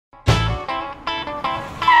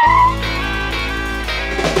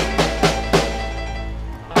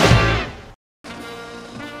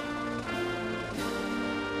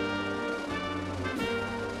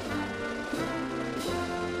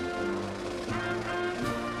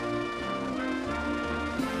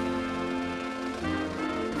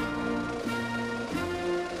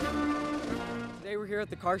here at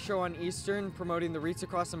the car show on Eastern promoting the Wreaths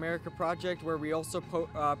Across America project, where we also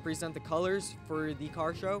present the colors for the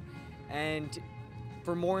car show. And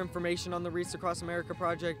for more information on the Wreaths Across America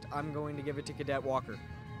project, I'm going to give it to Cadet Walker.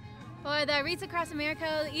 For the Wreaths Across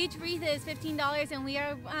America, each wreath is $15,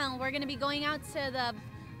 and we're going to be going out to the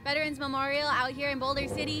Veterans Memorial out here in Boulder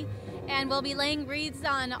City, and we'll be laying wreaths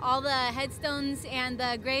on all the headstones and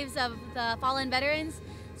the graves of the fallen veterans.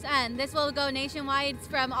 And this will go nationwide,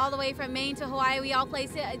 from all the way from Maine to Hawaii. We all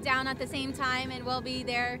place it down at the same time, and we'll be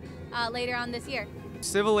there later on this year.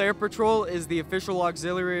 Civil Air Patrol is the official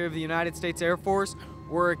auxiliary of the United States Air Force.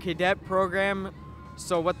 We're a cadet program,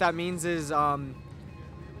 so what that means is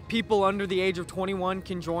people under the age of 21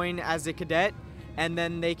 can join as a cadet, and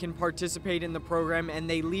then they can participate in the program, and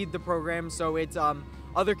they lead the program. So it's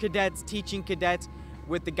other cadets teaching cadets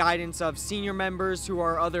with the guidance of senior members who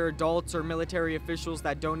are other adults or military officials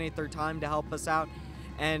that donate their time to help us out,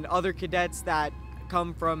 and other cadets that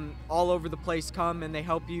come from all over the place come, and they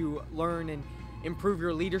help you learn and improve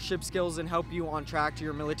your leadership skills and help you on track to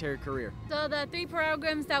your military career. So the three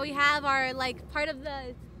programs that we have are like part of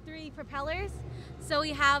the three propellers. So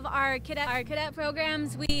we have our cadet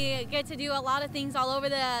programs. We get to do a lot of things all over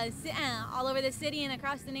the city and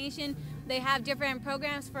across the nation. They have different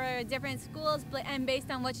programs for different schools and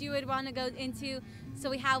based on what you would want to go into. So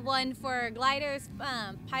we have one for gliders,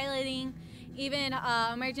 piloting, even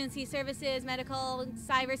emergency services, medical,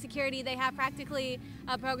 cybersecurity. They have practically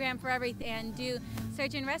a program for everything, and do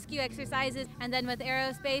search and rescue exercises. And then with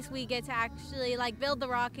aerospace, we get to actually like build the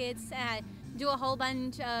rockets, do a whole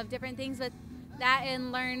bunch of different things with that,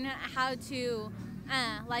 and learn how to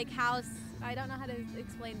I don't know how to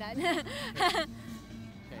explain that. Yeah.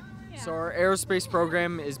 So our aerospace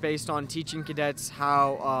program is based on teaching cadets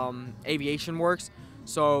how aviation works.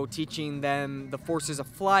 So teaching them the forces of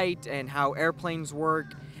flight and how airplanes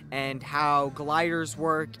work and how gliders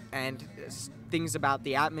work and things about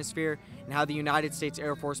the atmosphere and how the United States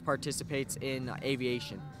Air Force participates in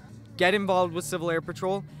aviation. Get involved with Civil Air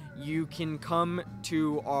Patrol. You can come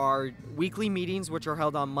to our weekly meetings, which are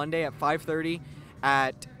held on Monday at 5:30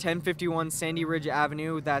 at 1051 Sandy Ridge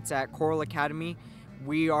Avenue. That's at Coral Academy.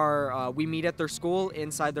 We meet at their school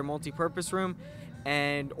inside their multi-purpose room,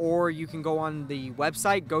 or you can go on the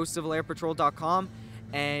website gocivilairpatrol.com,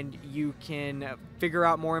 and you can figure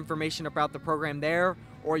out more information about the program there,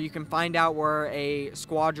 or you can find out where a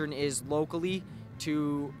squadron is locally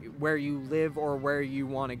to where you live or where you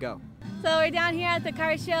want to go. So we're down here at the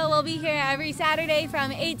car show. We'll be here every Saturday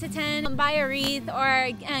from 8 to 10. Buy a wreath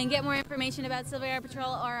and get more information about Civil Air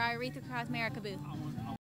Patrol or our Wreaths Across America booth.